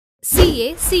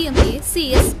CA, CMA,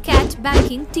 CS, CAT,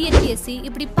 Banking, T.E.L.C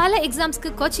இப்படி பல எக்ஸாம்ஸ்க்கு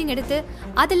coaching எடுத்து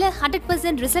அதில்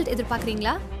 100% ரிசல்ட்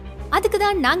எதிர்பார்க்குறீங்களா? அதுக்கு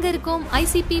தான் நாங்கள் இருக்கோம்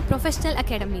ICP ப்ரொஃபஷனல்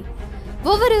அகாடமி.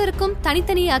 ஒவ்வொருவருக்கும்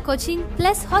தனித்தனியாக கோச்சிங்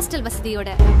ப்ளஸ் ஹாஸ்டல் வசதியோட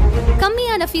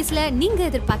கம்மியான ஃபீஸில் நீங்கள்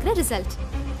எதிர்பார்க்குற ரிசல்ட்.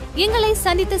 எங்களை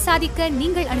சந்தித்து சாதிக்க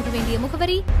நீங்கள் அணுக வேண்டிய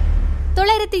முகவரி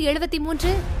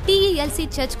 973 T.E.L.C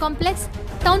search complex,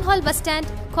 town hall bus stand,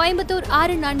 Coimbatore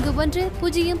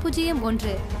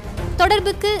 641001.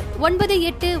 தொடர்புக்கு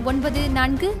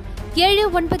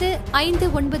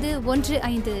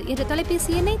 9894795915 என்ற தொலைபேசி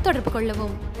எண்ணை தொடர்பு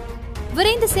கொள்ளவும்.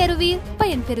 விரைந்து சேருவீர்,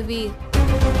 பயன் பெறுவீர்.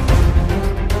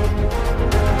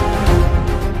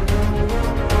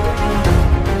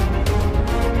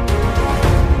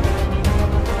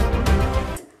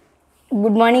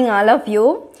 Good morning all of you.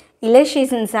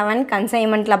 Illustration 7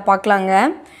 consignmentல பார்க்கலாங்க.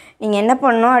 நீங்கள் என்ன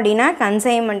பண்ணணும் அப்படின்னா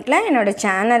கன்சைன்மெண்ட்டில் என்னோடய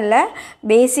சேனலில்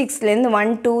பேசிக்ஸ்லேருந்து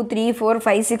 1 2 3 4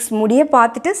 5 6 முடிய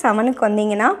பார்த்துட்டு 7க்கு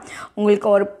வந்தீங்கன்னா உங்களுக்கு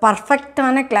ஒரு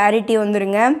பர்ஃபெக்டான கிளாரிட்டி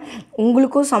வந்துடுங்க.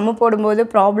 உங்களுக்கும் சம்மு போடும்போது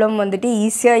ப்ராப்ளம் வந்துட்டு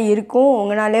ஈஸியாக இருக்கும்.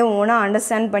 உங்களாலே ஓனாக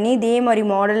அண்டர்ஸ்டாண்ட் பண்ணி இதே மாதிரி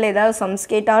மாடலில் ஏதாவது சம்ஸ்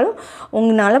கேட்டாலும்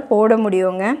உங்களால் போட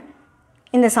முடியுங்க.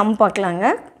 இந்த சம் பார்க்கலாங்க.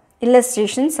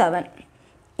 Illustration 7.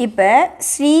 இப்போ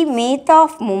Sri Mehta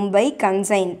of Mumbai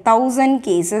கன்சைன் 1000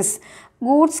 cases,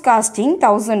 goods costing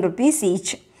 1000 rupees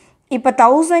each. இப்போ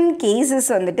 1000 கேசஸ்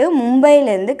வந்துட்டு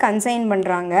மும்பையிலேருந்து கன்சைன்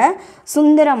பண்ணுறாங்க.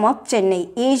 சுந்தரம் ஆஃப் சென்னை,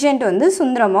 ஏஜெண்ட் வந்து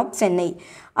சுந்தரம் ஆஃப் சென்னை.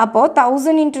 அப்போது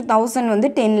 1000 × 1000 வந்து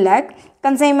 10 lakh.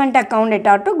 Consignment account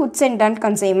எட்டாட்டு goods and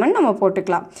consignment நம்ம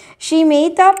போட்டுக்கலாம். Sri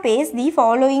Mehta base the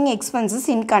following expenses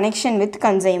in connection with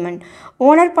consignment.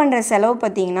 Owner பண்ணுற செலவு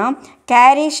பார்த்திங்கன்னா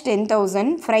கேரேஜ் 10,000,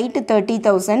 ஃப்ரைட்டு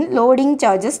 30,000, லோடிங்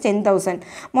சார்ஜஸ் 10,000,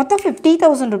 மொத்தம்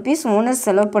 50,000 rupees ஓனர்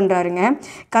செலவு பண்ணுறாருங்க.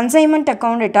 கன்சைன்மெண்ட்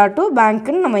அக்கௌண்ட் எட்டாட்டு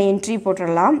பேங்க்குன்னு நம்ம என்ட்ரி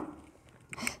போட்டுடலாம்.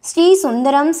 ஸ்ரீ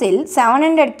சுந்தரம் செல்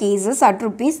 700 cases at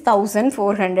rupees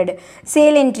 1400.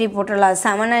 Sale entry போட்டுடலாம்.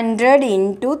 700 ×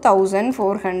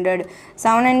 1400,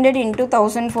 700 ×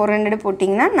 1400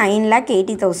 போட்டிங்கன்னா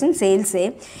 9,80,000 சேல்ஸு.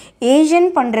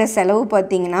 ஏஜென்ட் பண்ணுற செலவு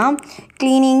பார்த்திங்கன்னா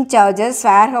க்ளீனிங் சார்ஜஸ்,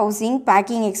 வேர் ஹவுசிங்,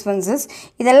 பேக்கிங் எக்ஸ்பென்சஸ்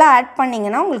இதெல்லாம் ஆட்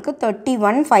பண்ணிங்கன்னா உங்களுக்கு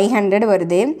 31,500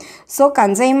 வருது. ஸோ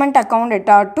கன்சைன்மெண்ட் அக்கௌண்ட்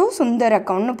எட்டாட்டு சுந்தர்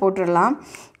அக்கௌண்ட்னு போட்டுடலாம்.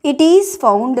 It is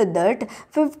found that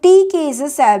 50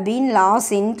 cases have been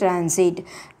lost in transit,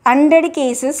 100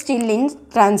 cases still in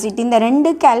transit. இந்த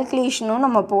ரெண்டு calculationும்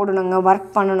நம்ம போடணுங்க, ஒர்க்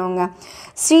பண்ணணுங்க.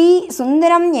 Sri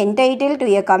Sundaram entitled to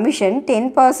a commission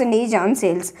 10% on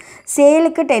sales.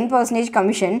 சேலுக்கு 10%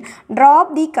 commission. Drop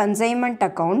the consignment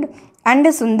account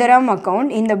and Sundaram account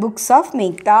in the books of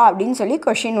Mehta அப்படின்னு சொல்லி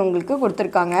question உங்களுக்கு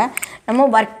கொடுத்துருக்காங்க. நம்ம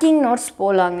ஒர்க்கிங் நோட்ஸ்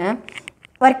போகலாங்க.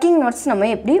 ஒர்க்கிங் நோட்ஸ்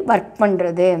நம்ம எப்படி ஒர்க்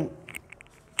பண்ணுறது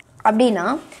அப்படின்னா,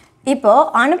 இப்போது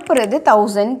அனுப்புகிறது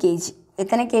 1000 kg.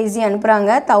 எத்தனை கேஜி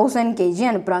அனுப்புகிறாங்க? 1000 kg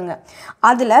அனுப்புகிறாங்க.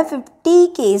 அதில் 50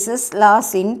 cases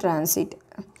லாஸ் இன் டிரான்சிட்.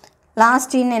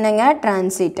 லாஸ்ட் இன் என்னங்க?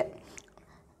 டிரான்சிட்.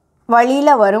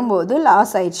 வழியில் வரும்போது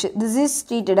லாஸ் ஆயிடுச்சு. This is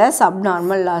treated as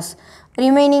abnormal loss.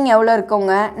 Remaining எவ்வளோ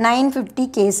இருக்குங்க? 950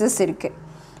 cases இருக்குது.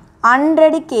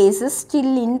 100 cases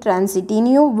ஸ்டில் இன் டிரான்சிட்.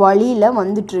 இனியும் வழியில்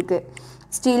வந்துட்டுருக்கு.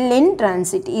 Still in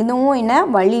transit. இதுவும் என்ன?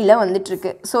 வழியில்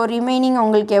வந்துட்டுருக்கு. ஸோ ரிமைனிங்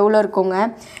உங்களுக்கு எவ்வளோ இருக்குங்க?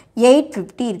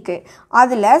 850 இருக்குது.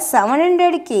 அதில்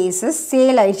 700 cases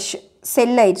செல்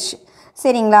ஆயிடுச்சு.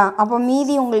 சரிங்களா? அப்போ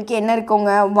மீதி உங்களுக்கு என்ன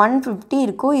இருக்குங்க? 150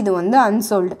 இருக்கும். இது வந்து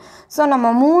அன்சோல்டு. ஸோ நம்ம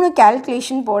 3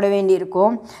 கால்குலேஷன் போட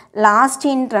வேண்டியிருக்கும். Last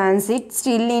in transit,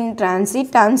 still in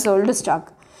transit, unsold stock.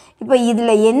 இப்போ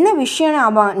இதில் என்ன விஷயம்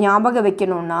ஞாபகம்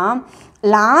வைக்கணும்னா,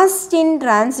 லாஸ்ட் இன்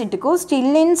டிரான்சிட்டுக்கும்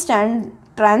ஸ்டில் இன்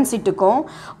டிரான்சிட்டுக்கும்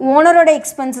ஓனரோட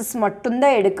எக்ஸ்பென்சஸ்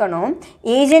மட்டும்தான் எடுக்கணும்.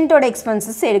 ஏஜென்ட்டோட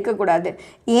எக்ஸ்பென்சஸ் எடுக்கக்கூடாது.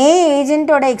 ஏன்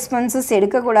ஏஜென்ட்டோட எக்ஸ்பென்சஸ்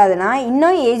எடுக்கக்கூடாதுன்னா,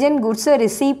 இன்னும் ஏஜென்ட் குட்ஸை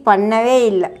ரிசீவ் பண்ணவே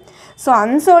இல்லை. ஸோ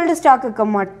அன்சோல்டு ஸ்டாக்குக்கு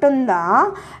மட்டும்தான்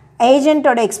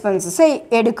ஏஜென்ட்டோட எக்ஸ்பென்சஸை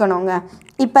எடுக்கணுங்க.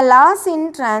 இப்போ லாஸ் இன்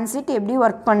டிரான்சிட் எப்படி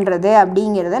ஒர்க் பண்ணுறது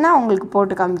அப்படிங்கிறத நான் உங்களுக்கு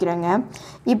போட்டு காமிக்கிறேங்க.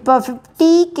 இப்போ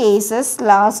 50 cases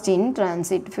லாஸ்ட் இன்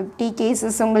டிரான்சிட். 50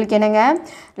 cases உங்களுக்கு என்னங்க?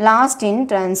 லாஸ்ட் இன்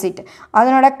டிரான்சிட்.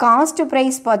 அதனோட காஸ்ட்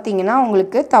ப்ரைஸ் பார்த்திங்கன்னா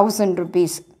உங்களுக்கு 1000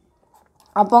 rupees.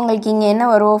 அப்போ உங்களுக்கு இங்கே என்ன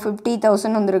வரும்?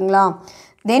 50,000 வந்துடுங்களா?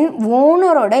 தென்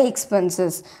ஓனரோட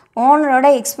எக்ஸ்பென்சஸ். ஓனரோட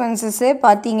எக்ஸ்பென்சஸ்ஸு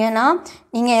பார்த்திங்கன்னா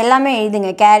நீங்கள் எல்லாமே எழுதுங்க.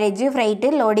 கேரேஜு, ஃப்ரைட்டு,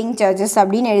 லோடிங் சார்ஜஸ்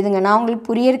அப்படின்னு எழுதுங்க. நான் உங்களுக்கு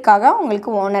புரியறதுக்காக உங்களுக்கு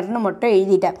ஓனர்னு மட்டும்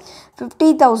எழுதிட்டேன்.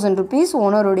 50,000 rupees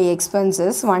ஓனருடைய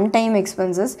expenses, one time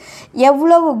expenses.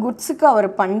 எவ்வளவு குட்ஸுக்கு அவர்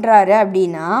பண்ணுறாரு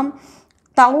அப்படின்னா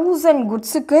 1000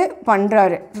 குட்ஸுக்கு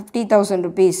பண்ணுறாரு 50,000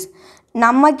 rupees.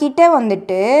 நம்மக்கிட்ட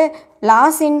வந்துட்டு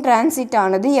லாஸ் இன் டிரான்சிட்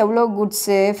ஆனது எவ்வளோ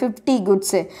குட்ஸு 50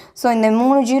 குட்ஸு. ஸோ இந்த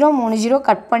 30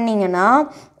 கட் பண்ணிங்கன்னா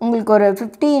உங்களுக்கு ஒரு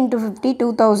 50 × 50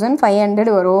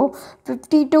 2500 வரும்.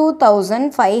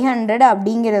 52,500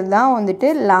 அப்படிங்கிறது தான் வந்துட்டு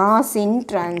லாஸ் இன்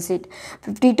டிரான்சிட்.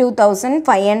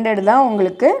 52,500 தான்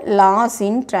உங்களுக்கு லாஸ்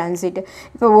இன் டிரான்சிட்.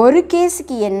 இப்போ ஒரு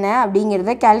கேஸுக்கு என்ன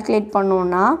அப்படிங்கிறத கால்குலேட்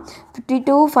பண்ணோன்னா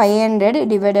 52,500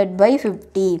 டிவைடட் பை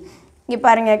 50. இங்கே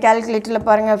பாருங்கள், கால்குலேட்டரில்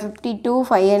பாருங்கள்,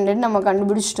 52,500 நம்ம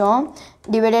கண்டுபிடிச்சிட்டோம்.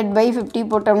 டிவைடட் பை 50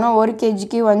 போட்டோம்னா ஒரு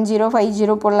கேஜிக்கு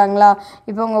 1050 போடலாங்களா?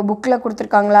 இப்போ உங்கள் புக்கில்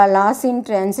கொடுத்துருக்காங்களா loss in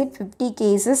transit 50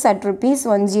 cases at rupees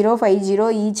 1050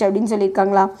 each அப்படின்னு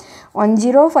சொல்லியிருக்காங்களா?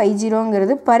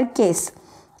 1050ங்கிறது பர் கேஸ்.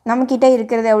 நம்மக்கிட்ட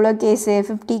இருக்கிறது எவ்வளோ கேஸு?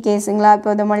 50 கேஸுங்களா?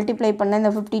 இப்போ அதை மல்டிப்ளை பண்ண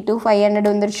இந்த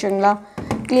 52,500 வந்துருச்சுங்களா?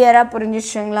 கிளியராக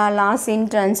புரிஞ்சிருச்சுங்களா? Loss in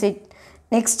transit.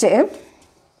 Next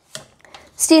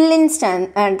still in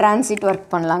transit work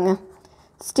பண்ணலாங்க.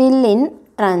 ஸ்டில் இன்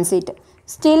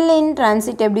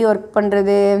டிரான்சிட் எப்படி ஒர்க்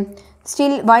பண்ணுறது?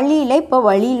 இப்போ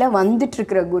வழியில்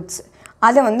வந்துட்டுருக்கிற குட்ஸ்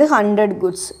அதை வந்து 100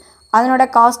 குட்ஸ், அதனோட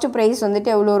காஸ்ட் ப்ரைஸ்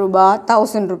வந்துட்டு எவ்வளோ ரூபா?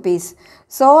 1000 rupees.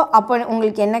 ஸோ அப்போ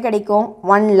உங்களுக்கு என்ன கிடைக்கும்?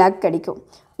 1 lakh கிடைக்கும்.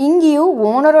 இங்கேயும்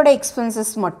ஓனரோட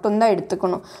எக்ஸ்பென்சஸ் மட்டும்தான்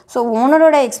எடுத்துக்கணும். ஸோ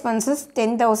ஓனரோட எக்ஸ்பென்சஸ்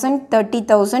 10,000,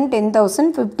 30,000, 10,000,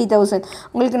 50,000.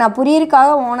 உங்களுக்கு நான் புரியறதுக்காக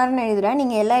ஓனர்னு எழுதுகிறேன்.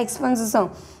 நீங்கள் எல்லா எக்ஸ்பென்சஸும்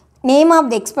நேம் ஆஃப்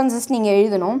த எக்ஸ்பென்சஸ் நீங்கள்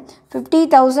எழுதணும்.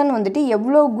 50,000 வந்துட்டு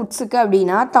எவ்வளோ குட்ஸுக்கு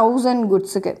அப்படின்னா 1000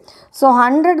 குட்ஸுக்கு. ஸோ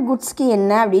 100 குட்ஸ்க்கு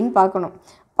என்ன அப்படின்னு பார்க்கணும்.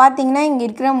 பார்த்தீங்கன்னா இங்கே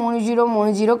இருக்கிற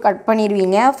 30 கட்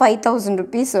பண்ணிடுவீங்க, 5,000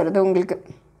 rupees வருது உங்களுக்கு.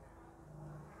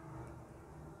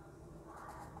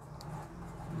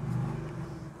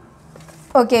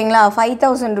 ஓகேங்களா?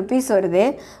 5,000 rupees வருது.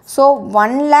 ஸோ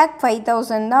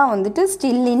 1,05,000 தான் வந்துட்டு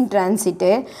ஸ்டில் இன் டிரான்சிட்டு.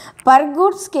 பர்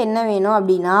குட்ஸ்க்கு என்ன வேணும்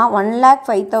அப்படின்னா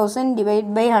 1,05,000 டிவைட்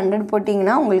பை 100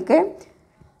 போட்டிங்கன்னா உங்களுக்கு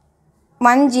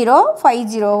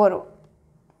 1050 வரும்.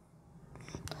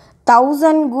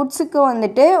 1000 குட்ஸுக்கு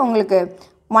வந்துட்டு உங்களுக்கு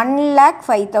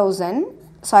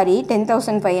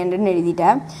 10,500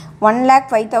 எழுதிட்டேன்.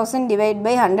 1,05,000 டிவைட்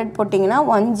பை 100 போட்டிங்கன்னா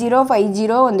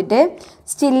 1050 வந்துட்டு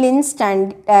ஸ்டில் இன்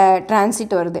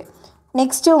டிரான்சிட் வருது.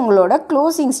 நெக்ஸ்ட்டு உங்களோட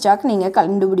க்ளோசிங் ஸ்டாக் நீங்கள்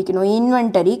கண்டுபிடிக்கணும்.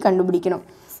 இன்வென்டரி கண்டுபிடிக்கணும்.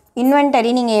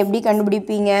 இன்வென்டரி நீங்கள் எப்படி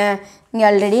கண்டுபிடிப்பீங்க? இங்கே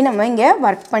ஆல்ரெடி நம்ம இங்கே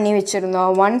ஒர்க் பண்ணி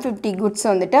வச்சுருந்தோம். 150 குட்ஸ்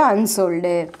வந்துட்டு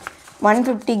unsold.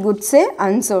 150 goods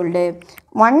unsold.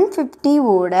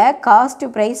 150ஓட cost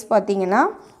price பார்த்தீங்கன்னா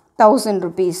 1000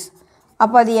 rupees.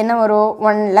 அப்போ அது என்ன வரும்?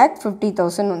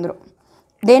 1,50,000 வந்துடும்.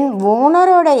 தென்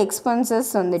ஓனரோட எக்ஸ்பென்சஸ்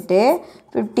வந்துட்டு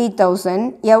 50,000.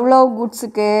 எவ்வளோ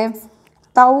குட்ஸுக்கு?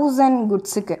 1000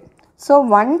 குட்ஸுக்கு. ஸோ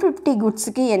 150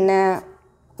 குட்ஸுக்கு என்ன?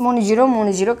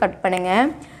 30 கட்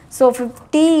பண்ணுங்கள். ஸோ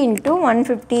 50 ×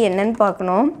 150 என்னன்னு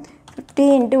பார்க்கணும். 50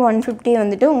 × 150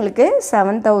 வந்துட்டு உங்களுக்கு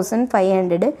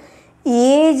 7,500.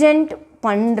 ஏஜெண்ட்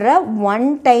பண்ணுற ஒன்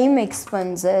டைம்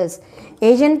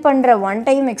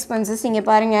எக்ஸ்பென்சஸ். இங்கே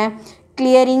பாருங்கள்,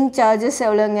 கிளியரிங் சார்ஜஸ்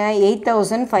எவ்வளோங்க?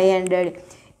 8,500.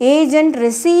 ஏஜெண்ட்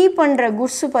ரிசீவ் பண்ணுற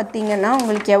குட்ஸு பார்த்திங்கன்னா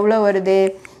உங்களுக்கு எவ்வளோ வருது?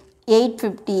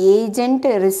 850. ஏஜெண்ட்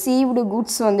ரிசீவ்டு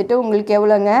குட்ஸ் வந்துட்டு உங்களுக்கு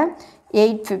எவ்வளோங்க?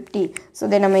 850. ஸோ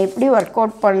இதை நம்ம எப்படி ஒர்க்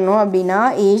அவுட் பண்ணணும் அப்படின்னா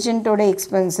ஏஜெண்ட்டோட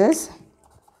எக்ஸ்பென்சஸ்,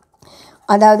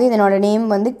 அதாவது இதனோட நேம்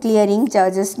வந்து கிளியரிங்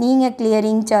சார்ஜஸ். நீங்கள்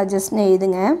கிளியரிங் சார்ஜஸ்ன்னு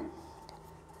எழுதுங்க.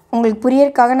 உங்களுக்கு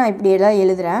புரியறதுக்காக நான் இப்படி எல்லாம்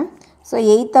எழுதுகிறேன். ஸோ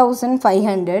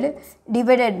 8,500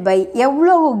 டிவைடட் பை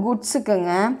எவ்வளோ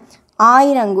குட்ஸுக்குங்க?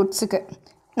 1000 குட்ஸுக்கு.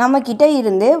 நம்மக்கிட்ட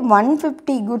இருந்து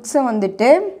 150 குட்ஸை வந்துட்டு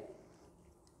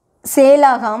சேல்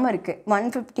ஆகாமல் இருக்குது.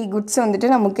 150 குட்ஸ் வந்துட்டு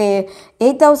நமக்கு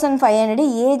 8,500.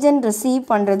 ஏஜெண்ட் ரிசீவ்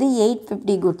பண்ணுறது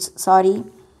 850 குட்ஸ்.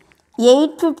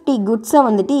 850 குட்ஸை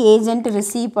வந்துட்டு ஏஜெண்ட்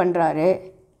ரிசீவ் பண்ணுறாரு.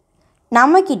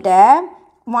 நம்மக்கிட்ட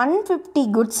 150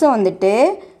 குட்ஸை வந்துட்டு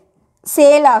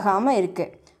சேல் ஆகாமல் இருக்குது.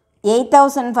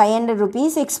 8,500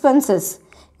 rupees எக்ஸ்பென்சஸ்.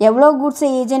 எவ்வளோ குட்ஸை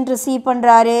ஏஜெண்ட் ரிசீவ்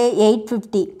பண்ணுறாரு?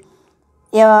 850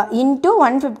 இன்ட்டு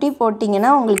 150 போட்டிங்கன்னா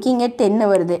உங்களுக்கு இங்கே 10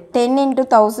 வருது. 10 ×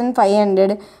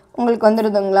 1,500 உங்களுக்கு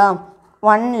வந்துடுதுங்களா?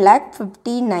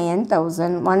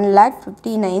 1,59,000.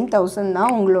 1,59,000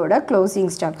 தான் உங்களோட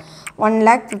க்ளோசிங் ஸ்டாக்.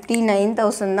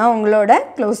 1,59,000 தான் உங்களோட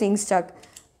க்ளோசிங் ஸ்டாக்.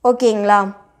 ஓகேங்களா?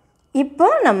 இப்போ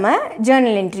நம்ம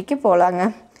ஜேர்னல் என்ட்ரிக்கு போகலாங்க.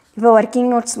 இப்போ ஒர்க்கிங்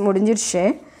நோட்ஸ் முடிஞ்சிருச்சு.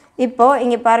 இப்போது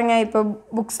இங்கே பாருங்கள், இப்போ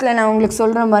புக்ஸில் நான் உங்களுக்கு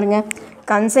சொல்கிறேன் பாருங்கள்.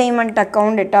 Consignment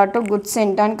account எட்டாட்டு goods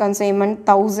send on consignment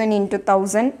 1000 ×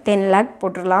 1000 10 lakh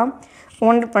போட்டுடலாம்.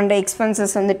 ஓனர் பண்ணுற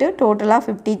எக்ஸ்பென்சஸ் வந்துட்டு டோட்டலாக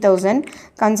 50,000.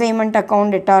 கன்சைன்மெண்ட்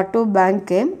அக்கௌண்ட் எட்டாட்டு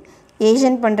பேங்க்கு.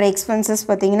 ஏஜெண்ட் பண்ணுற எக்ஸ்பென்சஸ்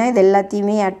பார்த்திங்கன்னா இது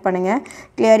எல்லாத்தையுமே ஆட் பண்ணுங்கள்.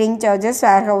 கிளியரிங் சார்ஜஸ்,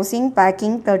 வேர் ஹவுசிங்,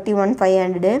 பேக்கிங்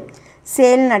 31,500.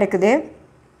 சேல் நடக்குது.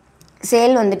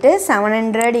 சேல் வந்துட்டு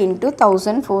 700 ×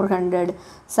 1,400.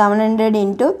 700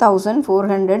 into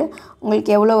 1400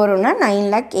 உங்களுக்கு எவ்வளோ வரும்னா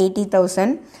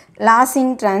 9,80,000. Loss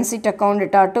in transit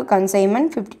account to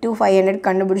consignment 52,500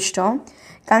 கண்டுபிடிச்சிட்டோம்.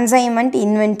 கன்சைன்மெண்ட்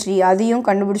இன்வென்ட்ரி அதையும்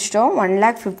கண்டுபிடிச்சிட்டோம்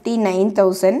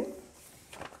 1,59,000.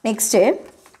 நெக்ஸ்ட்டு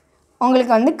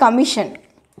உங்களுக்கு வந்து commission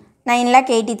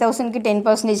 9,80,000க்கு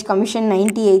 10% commission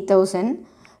 98,000.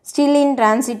 Still in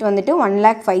transit வந்துட்டு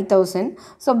 1,05,000.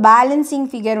 ஸோ பேலன்சிங்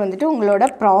ஃபிகர் வந்துட்டு உங்களோட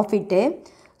ப்ராஃபிட்டு.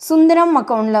 சுந்தரம்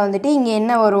அக்கௌண்ட்டில் வந்துட்டு இங்கே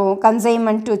என்ன வரும்?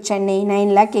 Consignment to Chennai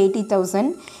 9,80,000.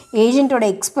 ஏஜென்ட்டோட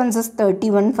எக்ஸ்பென்சஸ்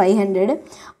 31,500.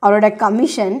 அவரோட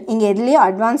கமிஷன் இங்கே எதுலேயும்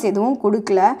அட்வான்ஸ் எதுவும்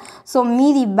கொடுக்கல. ஸோ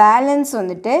மீதி பேலன்ஸ்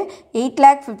வந்துட்டு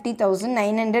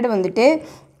 8,50,900 வந்துட்டு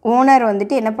ஓனர்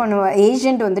வந்துட்டு என்ன பண்ணுவார்?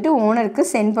 ஏஜெண்ட் வந்துட்டு ஓனருக்கு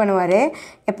சென்ட் பண்ணுவார்.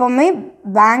 எப்போவுமே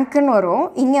பேங்க்குன்னு வரும்,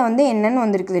 இங்கே வந்து என்னென்னு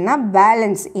வந்திருக்குதுன்னா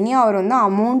பேலன்ஸ். இனி அவர் வந்து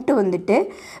அமௌண்ட்டு வந்துட்டு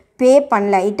பே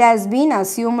பண்ணல. It has been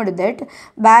assumed that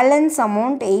balance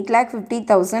amount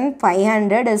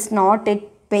 8,50,500 is not it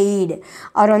paid.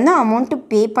 அவர் வந்து அமௌண்ட்டு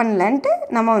பே பண்ணலன்ட்டு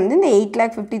நம்ம வந்து இந்த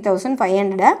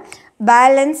 8,50,500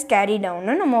 பேலன்ஸ் கேரி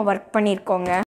டவுன்னு நம்ம ஒர்க் பண்ணியிருக்கோங்க.